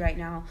crazy right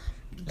now.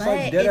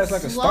 But it's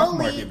like a stock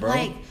market,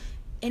 bro.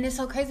 And it's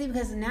so crazy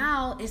because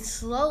now it's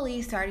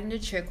slowly starting to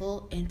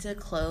trickle into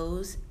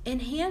clothes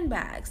and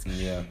handbags.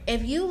 Yeah.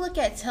 If you look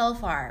at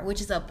Telfar,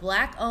 which is a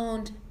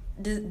black-owned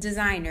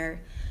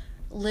designer,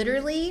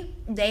 literally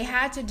they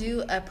had to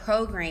do a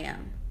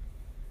program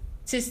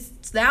so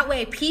that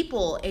way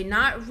people and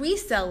not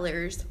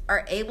resellers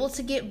are able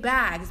to get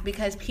bags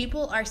because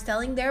people are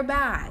selling their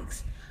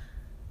bags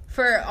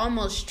for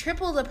almost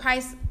triple the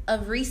price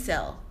of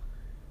resale.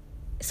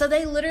 So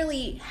they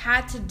literally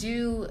had to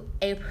do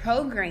a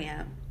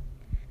program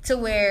to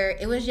where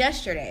it was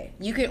yesterday.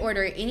 You could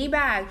order any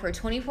bag for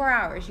 24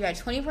 hours. You had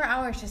 24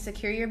 hours to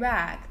secure your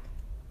bag.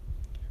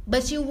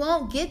 But you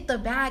won't get the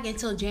bag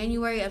until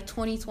January of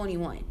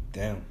 2021.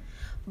 Damn.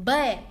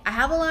 But I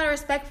have a lot of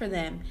respect for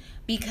them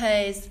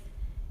because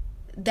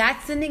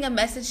that's sending a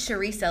message to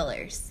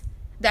resellers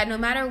that no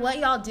matter what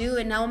y'all do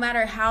and no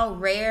matter how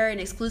rare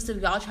and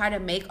exclusive y'all try to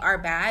make our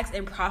bags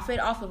and profit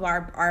off of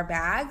our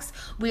bags,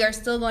 we are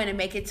still going to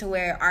make it to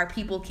where our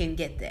people can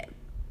get them.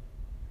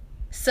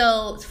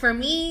 So for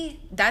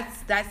me,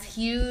 that's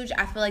huge.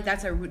 I feel like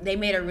they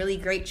made a really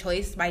great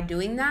choice by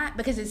doing that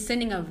because it's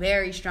sending a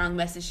very strong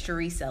message to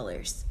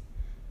resellers.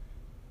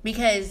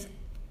 Because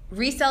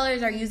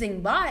resellers are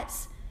using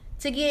bots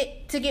to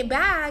get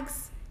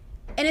bags,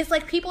 and it's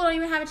like people don't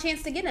even have a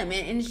chance to get them,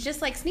 and it's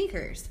just like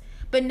sneakers.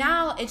 But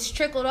now it's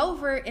trickled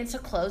over into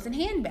clothes and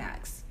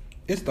handbags.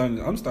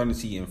 I'm starting to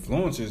see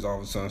influencers all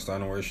of a sudden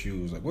starting to wear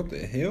shoes. Like, what the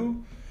hell?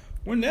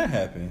 When did that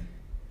happen?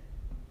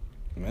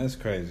 Man, that's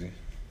crazy.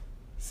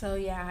 So,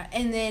 yeah.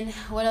 And then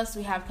what else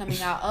do we have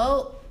coming out?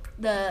 Oh,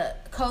 the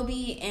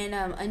Kobe and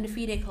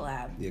Undefeated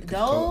collab. Yeah,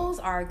 those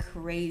are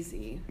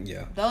crazy.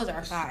 Yeah. Those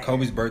are fire.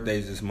 Kobe's birthday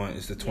is this month.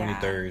 It's the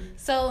 23rd. Yeah.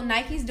 So,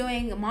 Nike's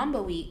doing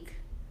Mamba Week,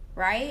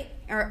 right?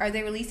 Or are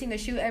they releasing the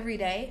shoe every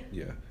day?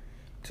 Yeah.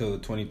 Till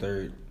the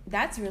 23rd.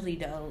 That's really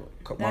dope.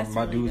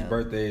 My dude's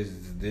birthday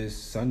is this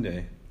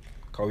Sunday.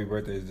 Kobe's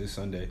birthday is this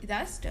Sunday.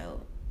 That's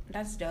dope.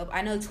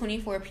 I know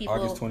 24 people.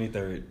 August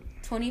 23rd.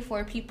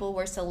 24 people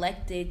were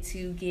selected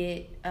to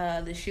get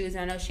the shoes.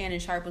 I know Shannon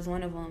Sharp was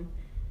one of them.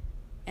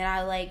 And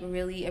I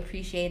really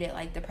appreciated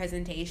the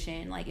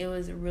presentation. It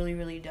was really,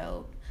 really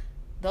dope.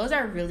 Those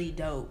are really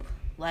dope.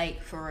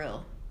 For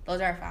real.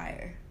 Those are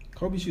fire.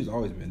 Kobe's shoes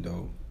always been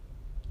dope.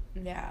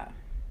 Yeah.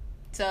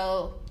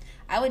 So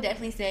I would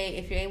definitely say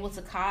if you're able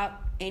to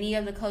cop any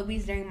of the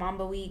Kobe's during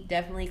Mamba Week,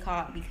 definitely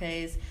cop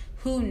because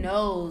who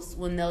knows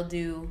when they'll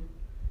do,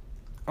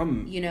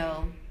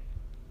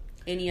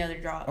 any other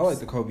drops. I like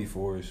the Kobe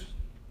 4s.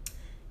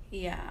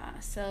 Yeah,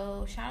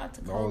 so shout out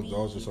to Kobe.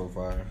 Those are so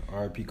fire.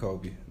 R.I.P.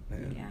 Kobe.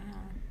 Man. Yeah.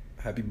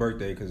 Happy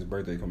birthday because his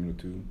birthday coming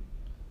to 2.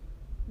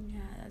 Yeah,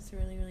 that's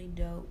really, really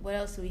dope. What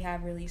else do we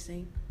have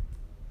releasing?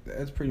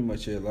 That's pretty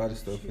much it. A lot of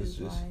stuff has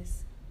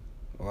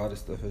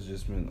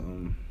just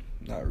been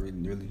not really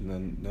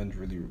none's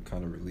really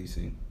kind of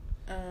releasing.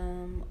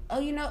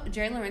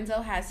 Jerry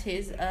Lorenzo has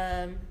his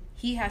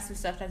he has some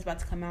stuff that's about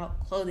to come out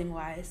clothing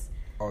wise.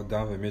 Oh,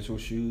 Donovan Mitchell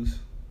shoes,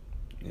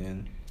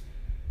 and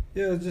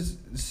yeah,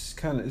 it's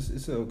kind of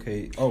it's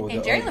okay. Oh,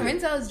 and Jerry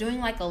Lorenzo is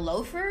doing a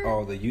loafer.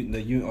 Oh, the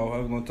I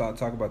was going to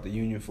talk about the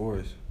Union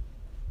 4s.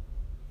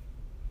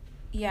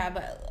 Yeah,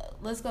 but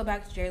let's go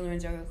back to Jerry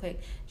Lorenzo real quick.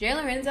 Jerry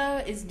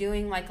Lorenzo is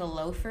doing a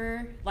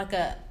loafer,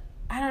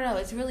 I don't know,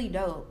 it's really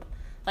dope.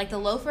 The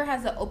loafer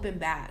has an open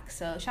back.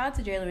 So shout out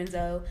to Jerry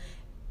Lorenzo.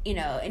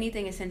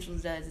 Anything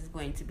Essentials does is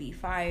going to be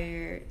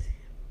fired.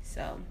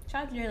 So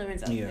shout out to Jerry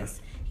Lorenzo. Yeah.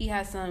 He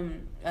has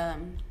some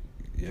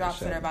drops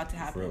that are about to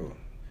happen.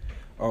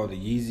 Oh, the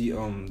Yeezy,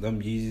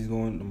 them Yeezys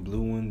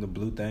going, the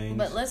blue things.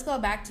 But let's go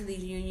back to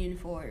these Union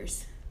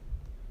 4s.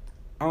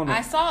 I don't know.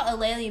 I saw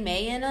Aleli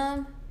May in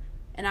them,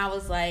 and I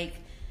was like,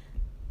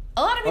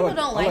 a lot of people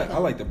don't like them. I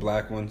like the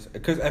black ones.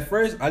 Because at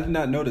first, I did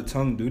not know the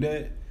tongue do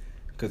that.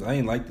 Because I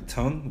didn't like the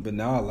tongue, but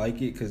now I like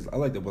it because I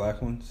like the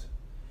black ones.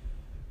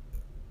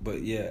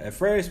 But yeah, at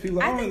first,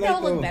 people I think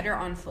they'll look better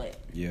on foot.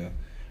 Yeah.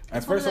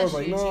 At first, I was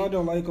like, no, I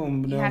don't like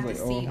them. But then I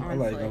was like, I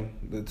like foot. them.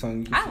 The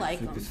tongue. I like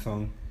them. His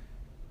tongue.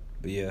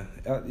 But yeah,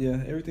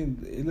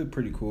 everything, it looked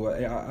pretty cool.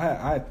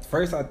 I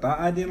first I thought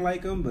I didn't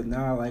like them, but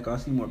now I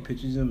see more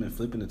pictures of them and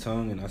flipping the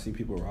tongue, and I see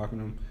people rocking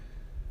them.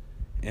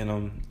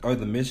 And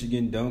the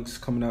Michigan Dunks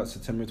coming out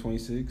September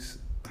 26th,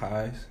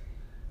 highs,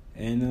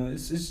 and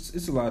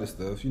it's a lot of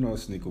stuff. You know,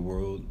 sneaker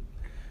world.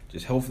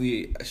 Just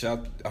hopefully, I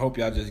hope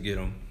y'all just get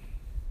them.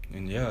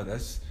 And yeah,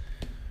 that's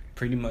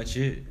pretty much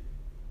it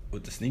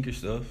with the sneaker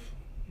stuff.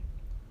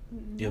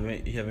 You have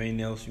anything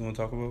else you want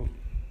to talk about?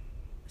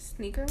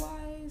 Sneaker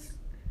wise,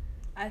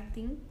 I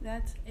think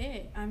that's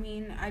it. I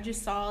mean, I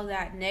just saw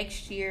that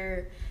next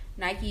year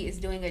Nike is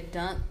doing a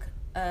dunk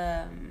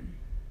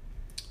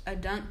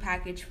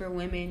package for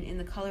women, and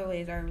the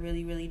colorways are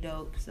really, really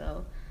dope.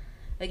 So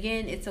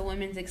again, it's a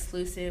women's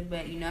exclusive,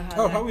 but you know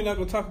how. How are we not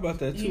gonna talk about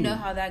that too? You know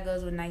how that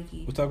goes with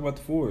Nike. We'll talk about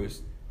the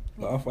fours,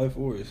 the Off-White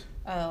fours.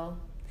 Oh,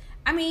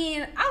 I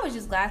mean, I was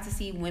just glad to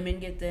see women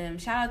get them.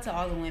 Shout out to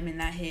all the women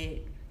that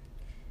hit.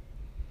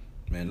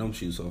 Man, them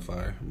shoes so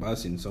fire. I've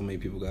seen so many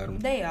people got them.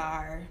 They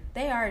are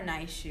a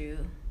nice shoe,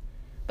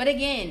 but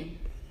again,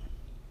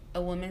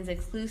 a women's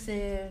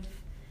exclusive.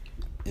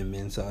 In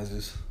men's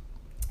sizes.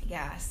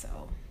 Yeah,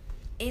 so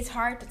it's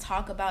hard to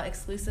talk about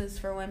exclusives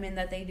for women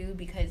that they do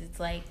because it's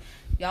like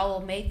y'all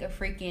will make a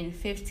freaking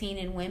 15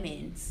 in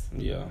women's.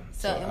 Yeah.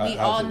 So and we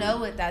all know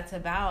what that's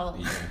about.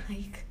 Yeah.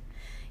 Like,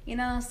 you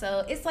know,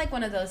 so it's like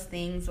one of those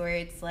things where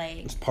it's like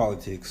it's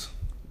politics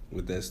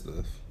with that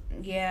stuff.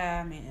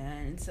 Yeah,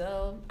 man.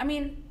 So I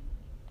mean,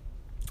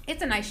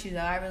 it's a nice shoe though.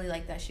 I really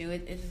like that shoe.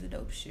 It is a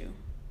dope shoe.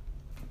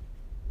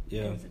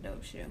 Yeah. It's a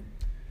dope shoe.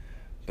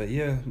 But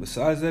yeah,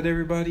 besides that,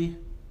 everybody,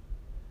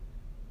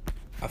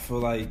 I feel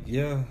like,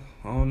 I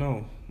don't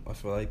know. I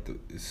feel like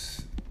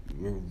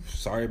we're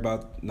sorry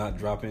about not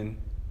dropping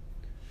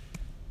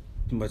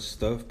too much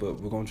stuff, but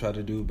we're going to try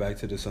to do back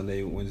to the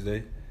Sunday,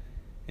 Wednesday.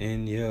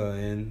 And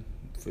and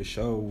for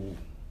sure,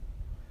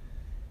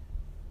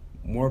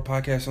 more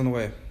podcasts on the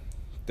way.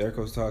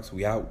 Theracos Talks,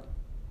 we out.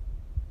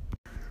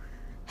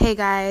 Hey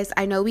guys,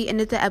 I know we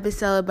ended the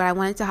episode, but I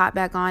wanted to hop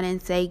back on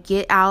and say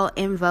get out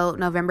and vote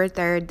November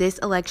 3rd. This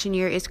election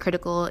year is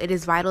critical. It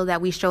is vital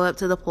that we show up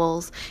to the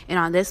polls, and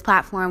on this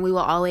platform, we will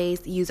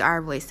always use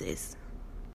our voices.